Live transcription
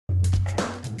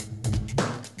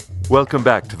Welcome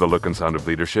back to The Look and Sound of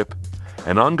Leadership,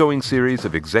 an ongoing series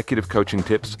of executive coaching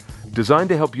tips designed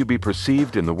to help you be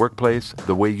perceived in the workplace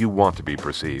the way you want to be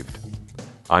perceived.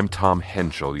 I'm Tom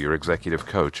Henschel, your executive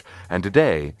coach, and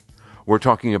today we're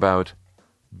talking about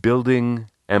building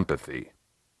empathy.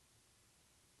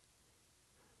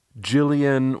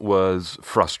 Jillian was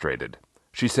frustrated.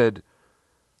 She said,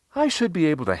 "I should be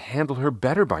able to handle her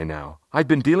better by now. I've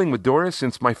been dealing with Doris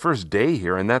since my first day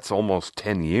here, and that's almost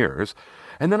 10 years.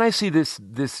 And then I see this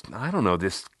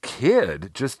kid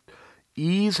just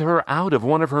ease her out of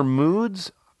one of her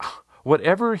moods.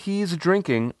 Whatever he's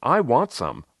drinking, I want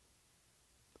some."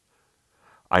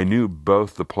 I knew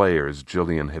both the players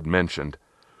Jillian had mentioned.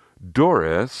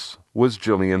 Doris was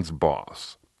Jillian's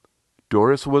boss.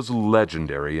 Doris was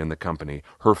legendary in the company,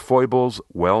 her foibles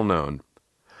well known.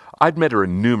 I'd met her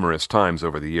numerous times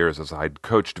over the years as I'd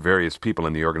coached various people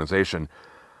in the organization.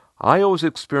 I always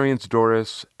experienced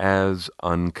Doris as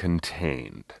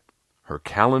uncontained. Her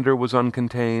calendar was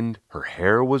uncontained, her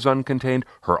hair was uncontained,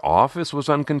 her office was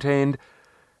uncontained,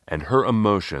 and her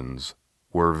emotions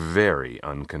were very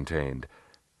uncontained,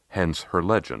 hence her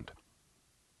legend.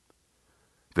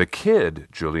 The kid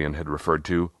Jillian had referred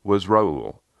to was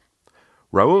Raul.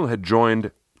 Raul had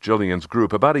joined Jillian's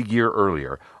group about a year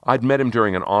earlier. I'd met him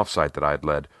during an offsite that I'd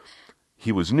led.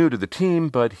 He was new to the team,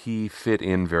 but he fit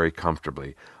in very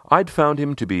comfortably. I'd found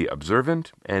him to be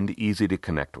observant and easy to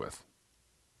connect with.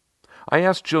 I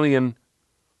asked Jillian,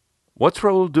 "What's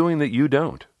Raul doing that you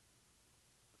don't?"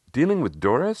 "Dealing with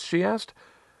Doris?" she asked.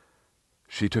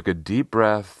 She took a deep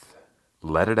breath,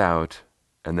 let it out,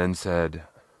 and then said,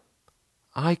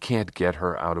 "I can't get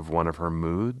her out of one of her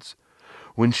moods.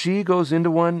 When she goes into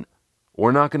one,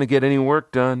 we're not going to get any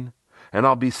work done, and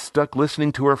I'll be stuck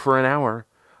listening to her for an hour.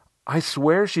 I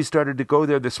swear she started to go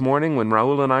there this morning when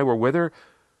Raul and I were with her,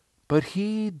 but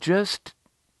he just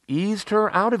eased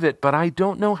her out of it, but I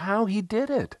don't know how he did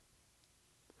it."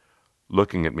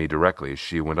 Looking at me directly,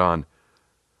 she went on,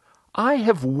 "I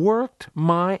have worked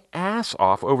my ass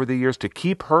off over the years to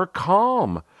keep her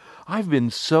calm. I've been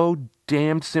so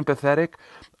damned sympathetic.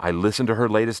 I listen to her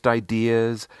latest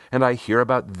ideas, and I hear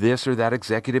about this or that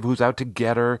executive who's out to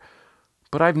get her,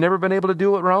 but I've never been able to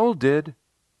do what Raul did."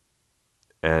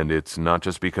 "And it's not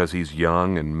just because he's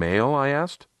young and male?" I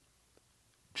asked.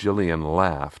 Jillian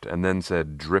laughed and then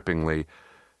said drippingly,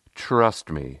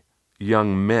 "Trust me,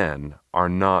 young men are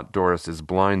not Doris's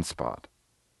blind spot."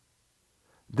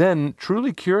 Then,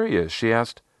 truly curious, she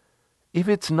asked, "If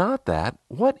it's not that,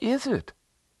 what is it?"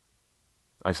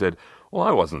 I said, "Well,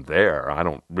 I wasn't there. I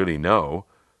don't really know.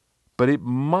 But it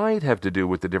might have to do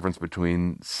with the difference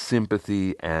between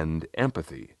sympathy and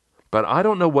empathy. But I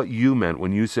don't know what you meant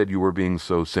when you said you were being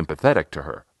so sympathetic to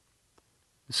her."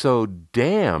 "So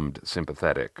damned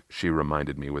sympathetic," she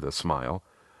reminded me with a smile.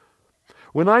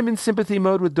 "When I'm in sympathy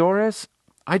mode with Doris,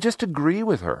 I just agree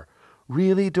with her.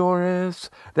 'Really, Doris?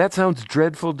 That sounds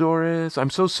dreadful, Doris. I'm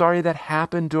so sorry that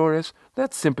happened, Doris.'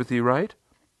 That's sympathy, right?"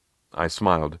 I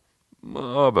smiled.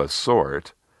 "Of a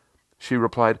sort." She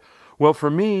replied, "Well, for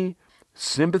me,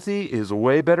 sympathy is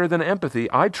way better than empathy.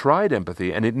 I tried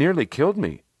empathy, and it nearly killed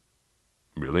me."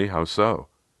 "Really? How so?"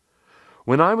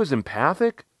 "When I was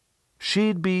empathic,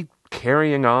 she'd be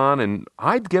carrying on, and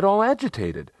I'd get all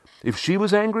agitated. If she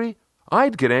was angry,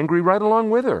 I'd get angry right along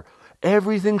with her.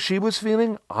 Everything she was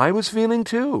feeling, I was feeling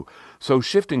too. So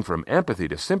shifting from empathy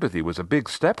to sympathy was a big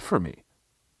step for me."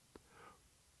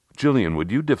 "Jillian,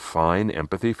 would you define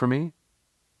empathy for me?"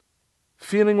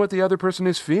 "Feeling what the other person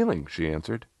is feeling," she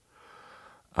answered.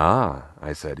 "Ah,"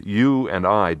 I said, "you and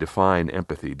I define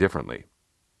empathy differently."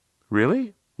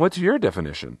 "Really? What's your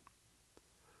definition?"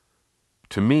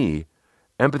 "To me,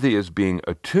 empathy is being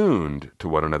attuned to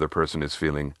what another person is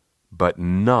feeling, but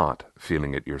not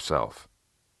feeling it yourself."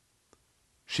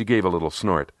 She gave a little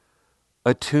snort.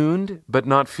 "Attuned, but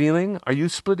not feeling? Are you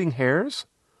splitting hairs?"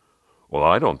 "Well,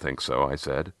 I don't think so," I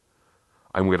said.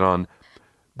 I went on,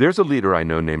 "There's a leader I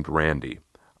know named Randy.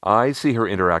 I see her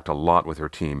interact a lot with her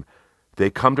team. They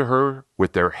come to her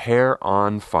with their hair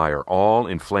on fire, all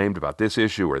inflamed about this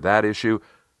issue or that issue.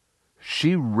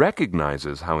 She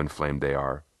recognizes how inflamed they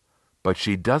are, but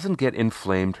she doesn't get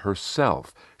inflamed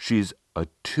herself. She's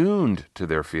attuned to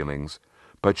their feelings,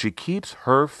 but she keeps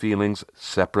her feelings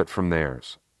separate from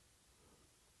theirs."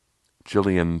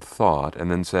 Jillian thought and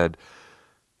then said,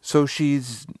 "So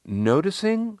she's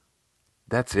noticing?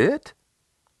 That's it?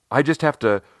 I just have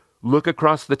to look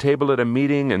across the table at a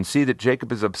meeting and see that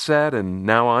Jacob is upset and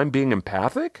now I'm being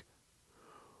empathic?"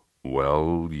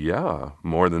 "Well, yeah,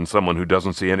 more than someone who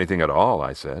doesn't see anything at all,"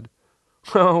 I said.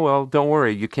 "Oh, well, don't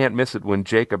worry, you can't miss it when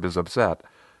Jacob is upset."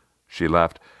 She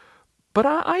laughed. "But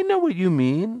I know what you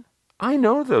mean. I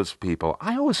know those people.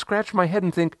 I always scratch my head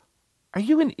and think, are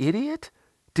you an idiot?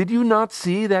 Did you not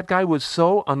see that guy was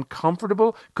so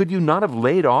uncomfortable? Could you not have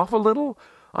laid off a little?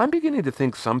 I'm beginning to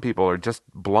think some people are just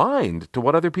blind to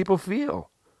what other people feel.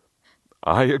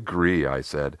 I agree, I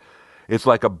said. It's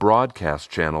like a broadcast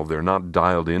channel they're not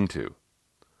dialed into.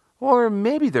 Or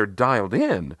maybe they're dialed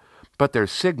in, but their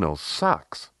signal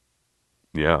sucks.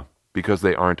 Yeah, because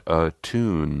they aren't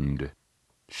attuned.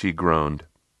 She groaned.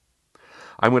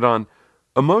 I went on,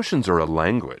 emotions are a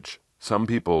language. Some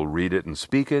people read it and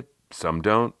speak it, some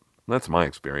don't. That's my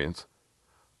experience.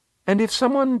 And if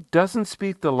someone doesn't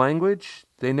speak the language,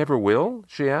 they never will?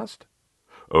 She asked.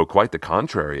 Oh, quite the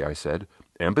contrary, I said.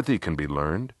 Empathy can be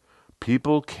learned.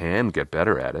 People can get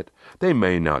better at it. They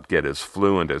may not get as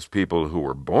fluent as people who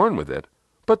were born with it,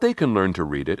 but they can learn to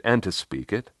read it and to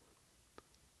speak it.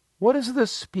 What does the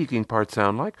speaking part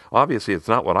sound like? Obviously, it's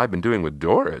not what I've been doing with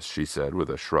Doris, she said with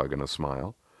a shrug and a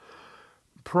smile.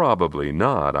 Probably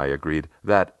not, I agreed.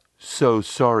 That so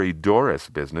sorry Doris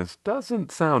business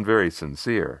doesn't sound very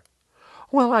sincere.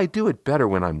 Well, I do it better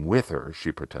when I'm with her,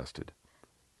 she protested.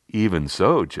 Even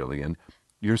so, Jillian,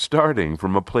 you're starting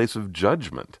from a place of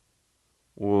judgment.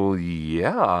 Well,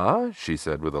 yeah, she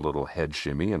said with a little head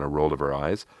shimmy and a roll of her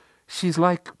eyes. She's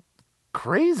like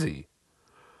crazy.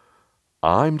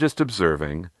 I'm just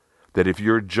observing that if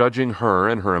you're judging her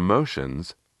and her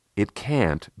emotions, it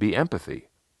can't be empathy.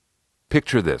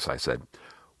 Picture this, I said.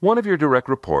 One of your direct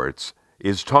reports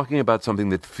is talking about something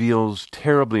that feels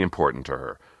terribly important to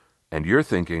her, and you're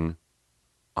thinking,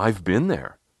 I've been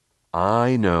there.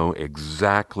 I know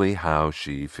exactly how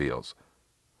she feels.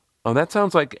 Oh, that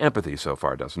sounds like empathy so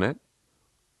far, doesn't it?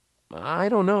 I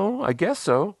don't know. I guess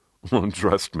so. Well,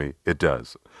 trust me, it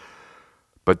does.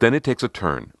 But then it takes a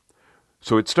turn.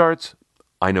 So it starts,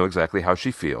 I know exactly how she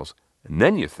feels, and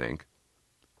then you think,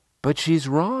 but she's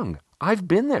wrong. I've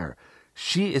been there.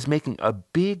 She is making a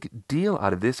big deal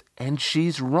out of this, and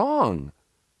she's wrong.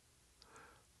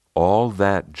 All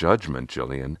that judgment,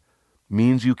 Jillian,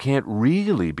 means you can't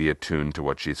really be attuned to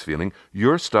what she's feeling.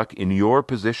 You're stuck in your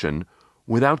position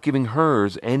without giving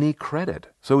hers any credit.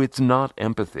 So it's not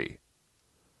empathy.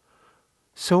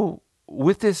 So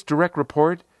with this direct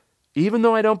report, even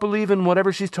though I don't believe in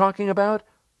whatever she's talking about,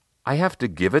 I have to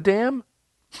give a damn?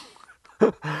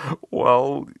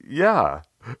 Well, yeah.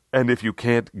 And if you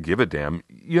can't give a damn,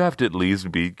 you have to at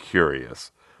least be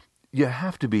curious. You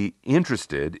have to be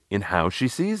interested in how she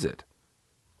sees it.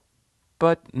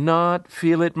 But not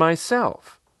feel it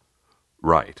myself.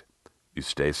 Right. You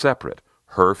stay separate.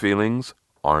 Her feelings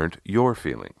aren't your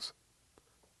feelings.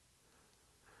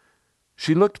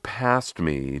 She looked past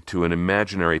me to an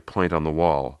imaginary point on the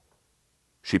wall.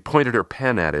 She pointed her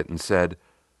pen at it and said,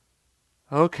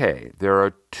 Okay, there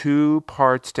are two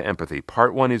parts to empathy.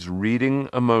 Part one is reading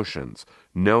emotions,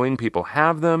 knowing people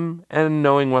have them and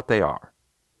knowing what they are.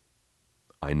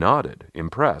 I nodded,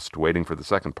 impressed, waiting for the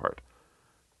second part.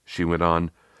 She went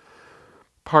on,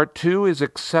 Part two is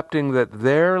accepting that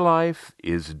their life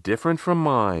is different from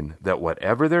mine, that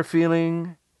whatever they're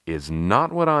feeling is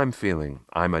not what I'm feeling.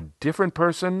 I'm a different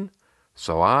person,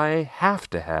 so I have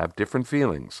to have different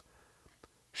feelings.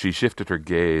 She shifted her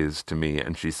gaze to me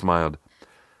and she smiled.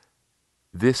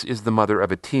 This is the mother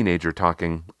of a teenager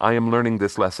talking. I am learning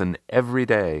this lesson every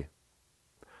day.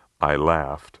 I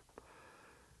laughed.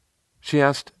 She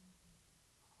asked,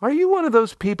 Are you one of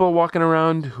those people walking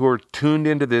around who are tuned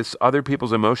into this other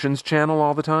people's emotions channel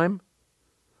all the time?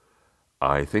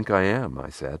 I think I am, I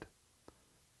said.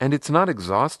 And it's not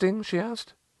exhausting, she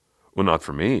asked. Well, not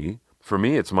for me. For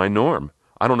me, it's my norm.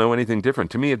 I don't know anything different.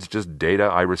 To me, it's just data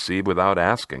I receive without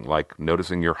asking, like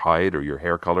noticing your height or your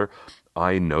hair color.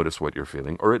 I notice what you're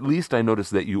feeling, or at least I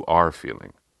notice that you are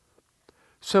feeling.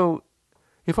 So,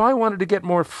 if I wanted to get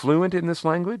more fluent in this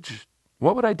language,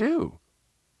 what would I do?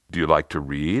 Do you like to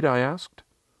read? I asked.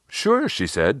 Sure, she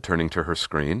said, turning to her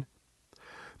screen.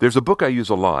 There's a book I use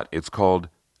a lot. It's called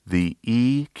The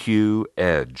EQ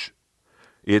Edge.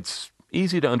 It's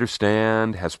easy to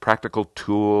understand, has practical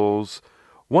tools.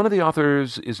 One of the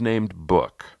authors is named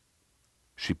Book.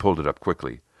 She pulled it up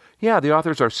quickly. Yeah, the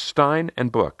authors are Stein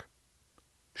and Book.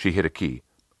 She hit a key.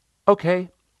 Okay,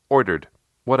 ordered.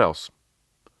 What else?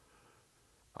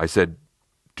 I said,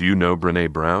 Do you know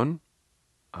Brené Brown?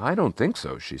 I don't think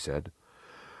so, she said.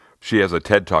 She has a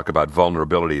TED Talk about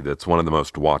vulnerability that's one of the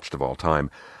most watched of all time.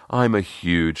 I'm a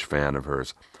huge fan of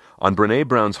hers. On Brené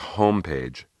Brown's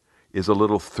homepage is a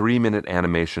little 3-minute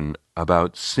animation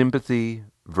about sympathy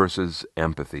versus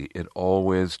empathy. It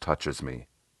always touches me.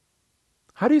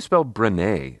 How do you spell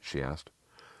Brené? She asked.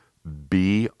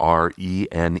 Brene,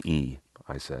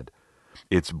 I said.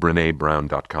 It's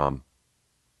BrenéBrown.com.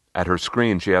 At her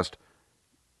screen, she asked,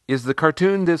 Is the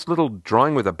cartoon this little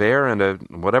drawing with a bear and a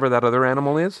whatever that other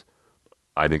animal is?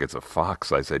 I think it's a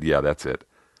fox, I said. Yeah, that's it.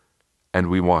 And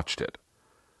we watched it.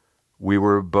 We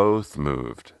were both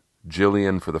moved.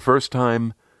 Jillian for the first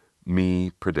time,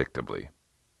 me predictably.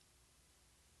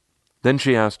 Then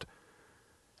she asked,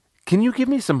 "Can you give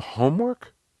me some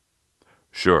homework?"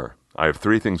 "Sure. I have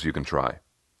 3 things you can try."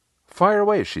 "Fire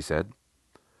away," she said.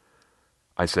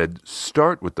 I said,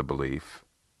 "Start with the belief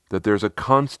that there's a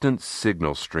constant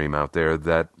signal stream out there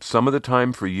that some of the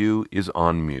time for you is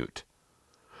on mute.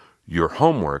 Your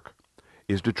homework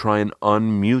is to try and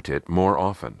unmute it more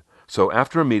often. So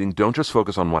after a meeting, don't just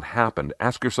focus on what happened.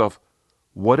 Ask yourself,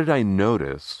 what did I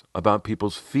notice about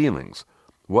people's feelings?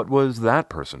 What was that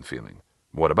person feeling?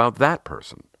 What about that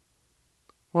person?"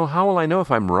 "Well, how will I know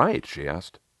if I'm right?" she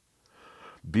asked.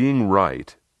 Being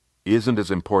right isn't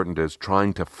as important as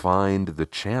trying to find the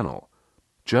channel.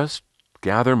 Just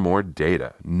gather more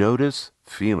data. Notice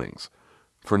feelings.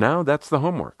 For now, that's the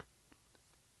homework.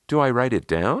 "Do I write it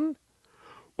down?"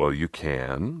 "Well, you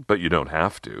can, but you don't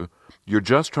have to. You're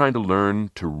just trying to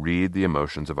learn to read the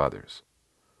emotions of others."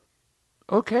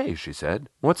 "Okay," she said.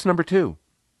 "What's number 2?"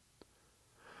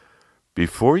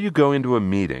 Before you go into a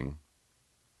meeting,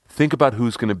 think about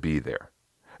who's going to be there.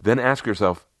 Then ask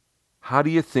yourself, how do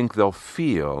you think they'll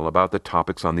feel about the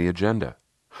topics on the agenda?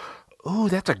 "Ooh,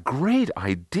 that's a great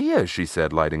idea," she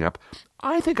said, lighting up.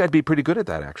 "I think I'd be pretty good at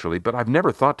that, actually, but I've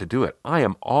never thought to do it. I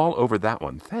am all over that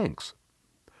one. Thanks."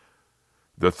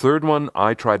 The third one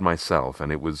I tried myself,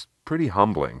 and it was pretty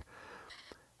humbling.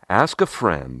 Ask a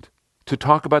friend to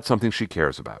talk about something she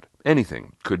cares about.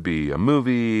 Anything. Could be a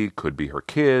movie, could be her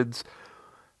kids.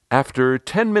 After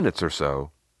 10 minutes or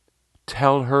so,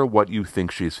 tell her what you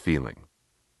think she's feeling.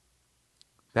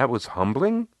 "That was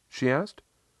humbling?" she asked.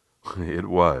 "It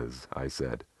was," I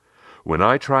said. "When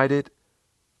I tried it,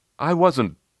 I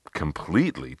wasn't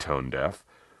completely tone deaf,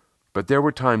 but there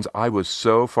were times I was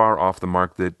so far off the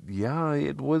mark that, yeah,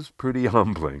 it was pretty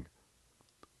humbling."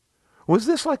 "Was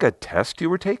this like a test you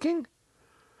were taking?"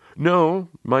 "No,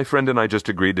 my friend and I just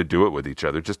agreed to do it with each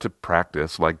other, just to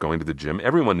practice, like going to the gym.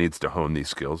 Everyone needs to hone these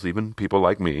skills, even people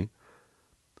like me."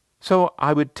 "So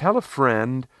I would tell a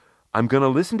friend, I'm going to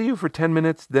listen to you for 10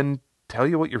 minutes, then tell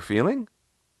you what you're feeling?"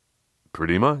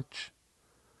 "Pretty much."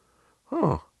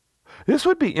 "Oh, this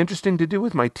would be interesting to do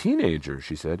with my teenager,"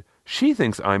 she said. "She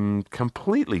thinks I'm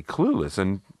completely clueless,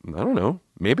 and I don't know,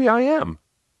 maybe I am."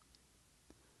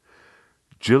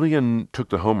 Jillian took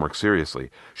the homework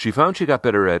seriously. She found she got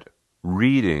better at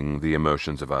reading the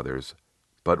emotions of others,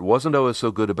 but wasn't always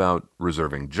so good about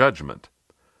reserving judgment.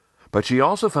 But she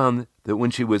also found that when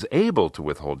she was able to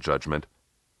withhold judgment,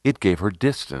 it gave her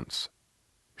distance.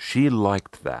 She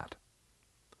liked that.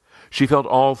 She felt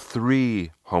all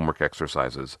 3 homework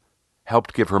exercises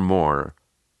helped give her more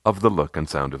of the look and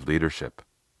sound of leadership.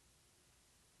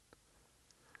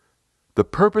 The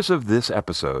purpose of this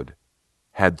episode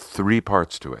had 3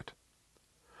 parts to it.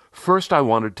 First, I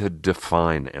wanted to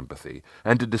define empathy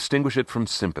and to distinguish it from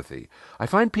sympathy. I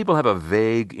find people have a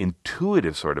vague,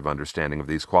 intuitive sort of understanding of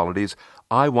these qualities.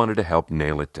 I wanted to help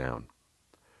nail it down.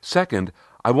 Second,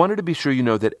 I wanted to be sure you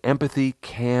know that empathy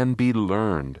can be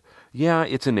learned. Yeah,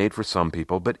 it's innate for some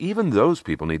people, but even those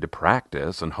people need to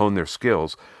practice and hone their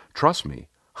skills. Trust me,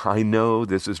 I know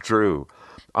this is true.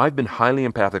 I've been highly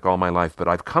empathic all my life, but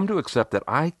I've come to accept that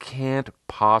I can't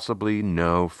possibly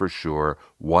know for sure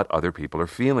what other people are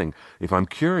feeling. If I'm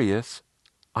curious,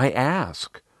 I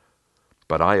ask.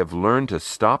 But I have learned to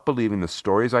stop believing the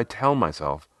stories I tell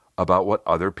myself about what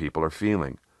other people are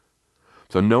feeling.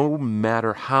 So no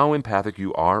matter how empathic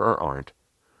you are or aren't,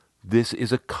 this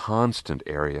is a constant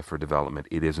area for development.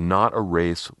 It is not a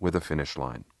race with a finish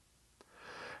line.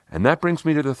 And that brings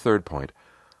me to the third point.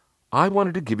 I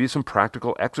wanted to give you some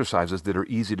practical exercises that are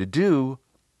easy to do,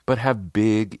 but have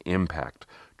big impact.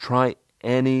 Try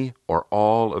any or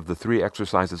all of the 3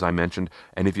 exercises I mentioned,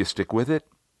 and if you stick with it,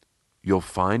 you'll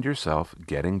find yourself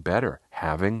getting better,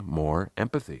 having more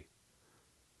empathy.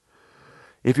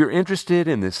 If you're interested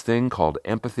in this thing called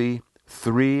empathy,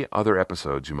 3 other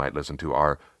episodes you might listen to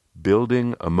are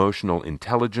Building Emotional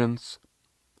Intelligence,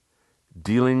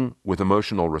 Dealing with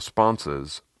Emotional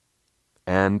Responses,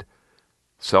 and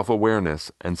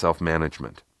Self-Awareness and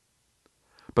Self-Management.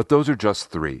 But those are just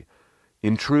 3.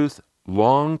 In truth,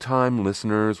 long-time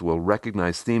listeners will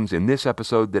recognize themes in this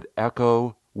episode that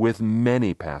echo with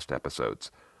many past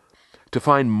episodes. To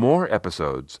find more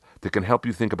episodes that can help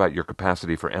you think about your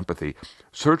capacity for empathy,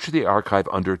 search the archive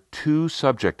under 2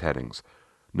 subject headings.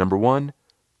 Number 1,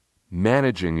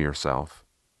 managing yourself.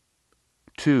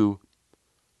 2,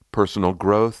 personal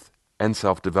growth and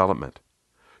self-development.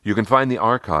 You can find the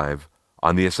archive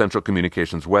on the Essential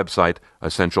Communications website,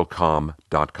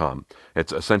 essentialcomm.com.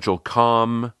 It's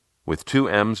essentialcomm with two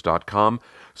M's.com.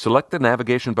 Select the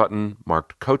navigation button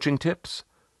marked Coaching Tips.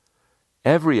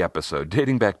 Every episode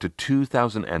dating back to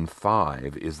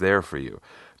 2005 is there for you.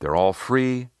 They're all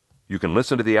free. You can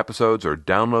listen to the episodes or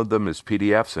download them as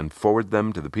PDFs and forward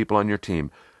them to the people on your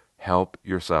team. Help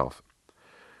yourself.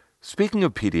 Speaking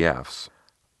of PDFs,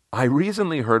 I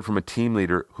recently heard from a team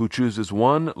leader who chooses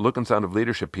one Look and Sound of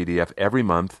Leadership PDF every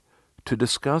month to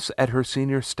discuss at her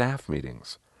senior staff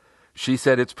meetings. She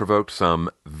said it's provoked some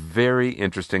very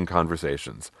interesting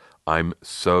conversations. I'm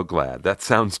so glad. That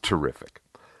sounds terrific.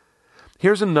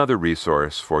 Here's another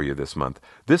resource for you this month.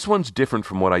 This one's different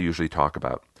from what I usually talk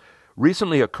about.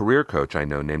 Recently, a career coach I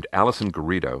know named Allison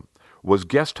Garrido was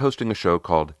guest hosting a show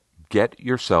called Get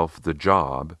Yourself the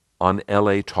Job on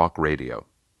LA Talk Radio.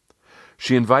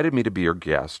 She invited me to be her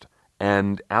guest,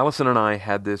 and Allison and I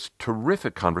had this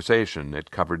terrific conversation.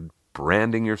 It covered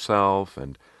branding yourself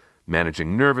and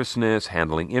managing nervousness,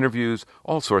 handling interviews,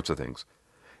 all sorts of things.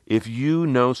 If you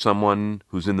know someone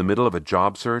who's in the middle of a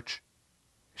job search,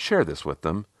 share this with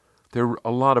them. There are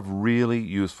a lot of really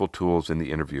useful tools in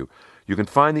the interview. You can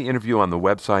find the interview on the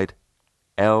website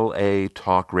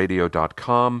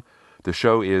latalkradio.com. The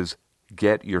show is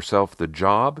Get Yourself the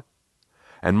Job.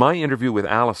 And my interview with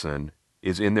Allison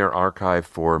is in their archive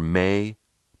for May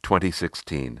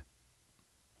 2016.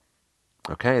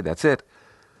 Okay, that's it.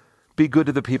 Be good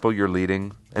to the people you're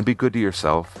leading, and be good to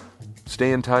yourself.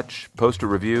 Stay in touch, post a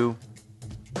review.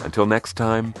 Until next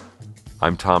time,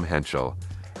 I'm Tom Henschel.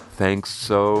 Thanks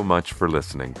so much for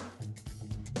listening.